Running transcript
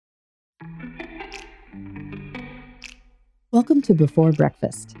Welcome to Before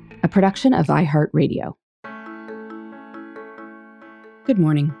Breakfast, a production of iHeartRadio. Good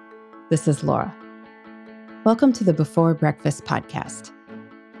morning. This is Laura. Welcome to the Before Breakfast podcast.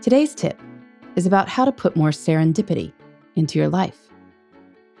 Today's tip is about how to put more serendipity into your life.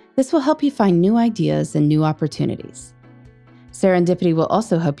 This will help you find new ideas and new opportunities. Serendipity will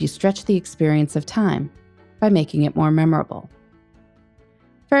also help you stretch the experience of time by making it more memorable.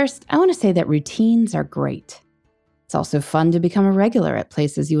 First, I want to say that routines are great. It's also fun to become a regular at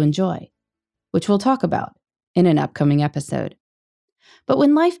places you enjoy, which we'll talk about in an upcoming episode. But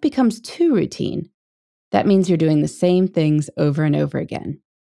when life becomes too routine, that means you're doing the same things over and over again.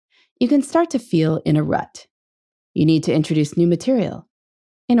 You can start to feel in a rut. You need to introduce new material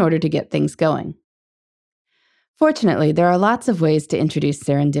in order to get things going. Fortunately, there are lots of ways to introduce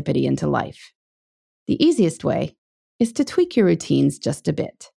serendipity into life. The easiest way is to tweak your routines just a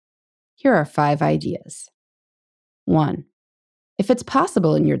bit. Here are 5 ideas. 1. If it's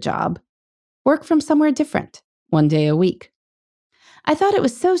possible in your job, work from somewhere different, 1 day a week. I thought it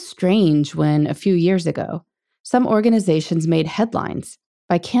was so strange when, a few years ago, some organizations made headlines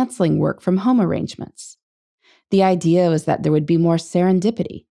by canceling work from home arrangements. The idea was that there would be more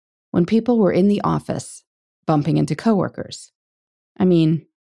serendipity when people were in the office, bumping into coworkers. I mean,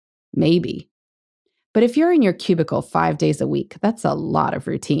 maybe. But if you're in your cubicle 5 days a week, that's a lot of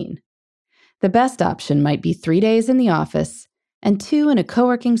routine. The best option might be 3 days in the office and 2 in a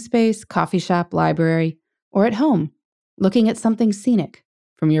co-working space, coffee shop, library, or at home, looking at something scenic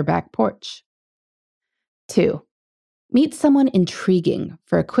from your back porch. 2. Meet someone intriguing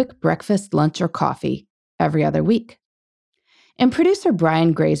for a quick breakfast, lunch, or coffee every other week. In producer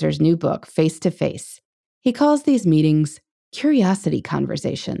Brian Grazer's new book, Face to Face, he calls these meetings curiosity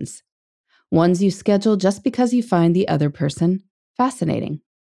conversations, ones you schedule just because you find the other person fascinating.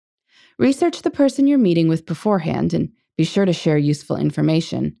 Research the person you're meeting with beforehand and be sure to share useful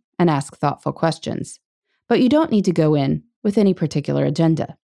information and ask thoughtful questions. But you don't need to go in with any particular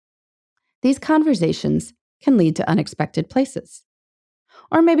agenda. These conversations can lead to unexpected places.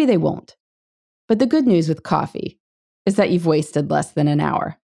 Or maybe they won't. But the good news with coffee is that you've wasted less than an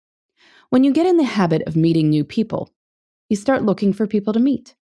hour. When you get in the habit of meeting new people, you start looking for people to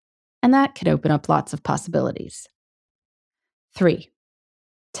meet. And that can open up lots of possibilities. 3.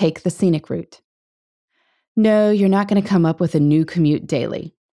 Take the scenic route. No, you're not going to come up with a new commute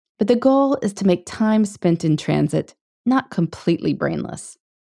daily, but the goal is to make time spent in transit not completely brainless.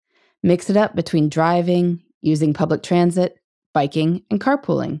 Mix it up between driving, using public transit, biking, and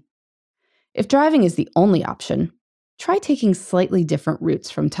carpooling. If driving is the only option, try taking slightly different routes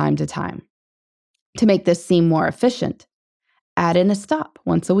from time to time. To make this seem more efficient, add in a stop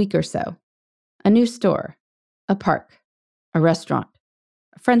once a week or so, a new store, a park, a restaurant,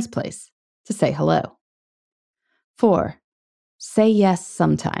 a friend's place to say hello. 4. Say yes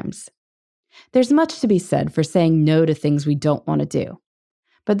sometimes. There's much to be said for saying no to things we don't want to do.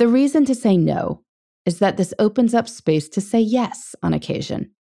 But the reason to say no is that this opens up space to say yes on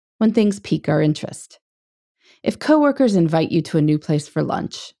occasion when things pique our interest. If coworkers invite you to a new place for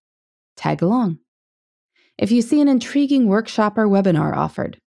lunch, tag along. If you see an intriguing workshop or webinar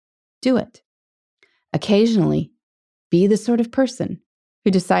offered, do it. Occasionally, be the sort of person who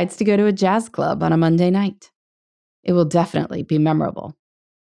decides to go to a jazz club on a Monday night. It will definitely be memorable.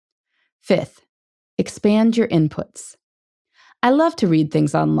 5th, expand your inputs. I love to read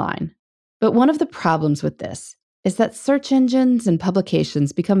things online, but one of the problems with this is that search engines and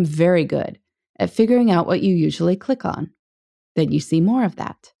publications become very good at figuring out what you usually click on. Then you see more of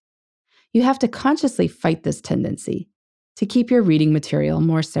that. You have to consciously fight this tendency to keep your reading material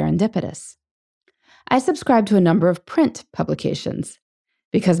more serendipitous. I subscribe to a number of print publications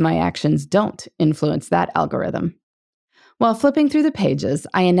because my actions don't influence that algorithm. While flipping through the pages,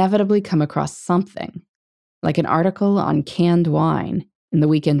 I inevitably come across something, like an article on canned wine in the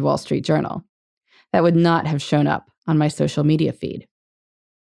Weekend Wall Street Journal, that would not have shown up on my social media feed.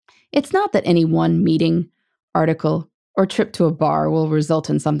 It's not that any one meeting, article, or trip to a bar will result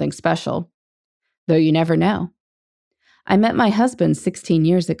in something special, though you never know. I met my husband 16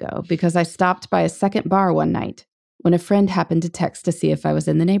 years ago because I stopped by a second bar one night when a friend happened to text to see if I was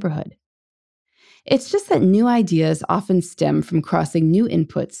in the neighborhood. It's just that new ideas often stem from crossing new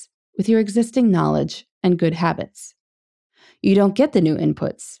inputs with your existing knowledge and good habits. You don't get the new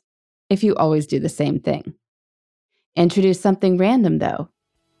inputs if you always do the same thing. Introduce something random, though,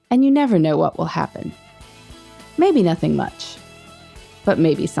 and you never know what will happen. Maybe nothing much, but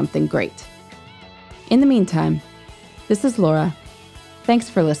maybe something great. In the meantime, this is Laura. Thanks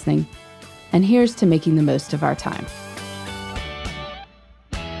for listening, and here's to making the most of our time.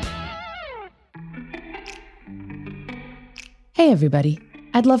 Hey, everybody.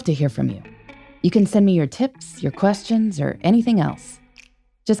 I'd love to hear from you. You can send me your tips, your questions, or anything else.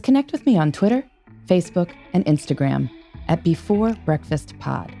 Just connect with me on Twitter, Facebook, and Instagram at Before Breakfast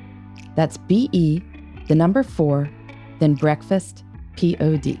Pod. That's BE, the number 4, then breakfast,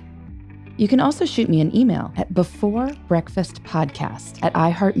 POD. You can also shoot me an email at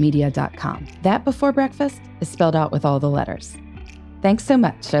beforebreakfastpodcast@iheartmedia.com. That Before Breakfast is spelled out with all the letters. Thanks so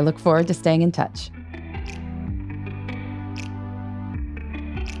much. I look forward to staying in touch.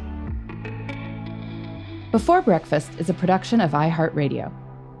 Before Breakfast is a production of iHeartRadio.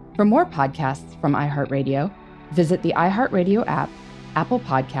 For more podcasts from iHeartRadio, visit the iHeartRadio app, Apple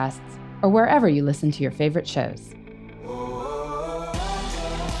Podcasts, or wherever you listen to your favorite shows.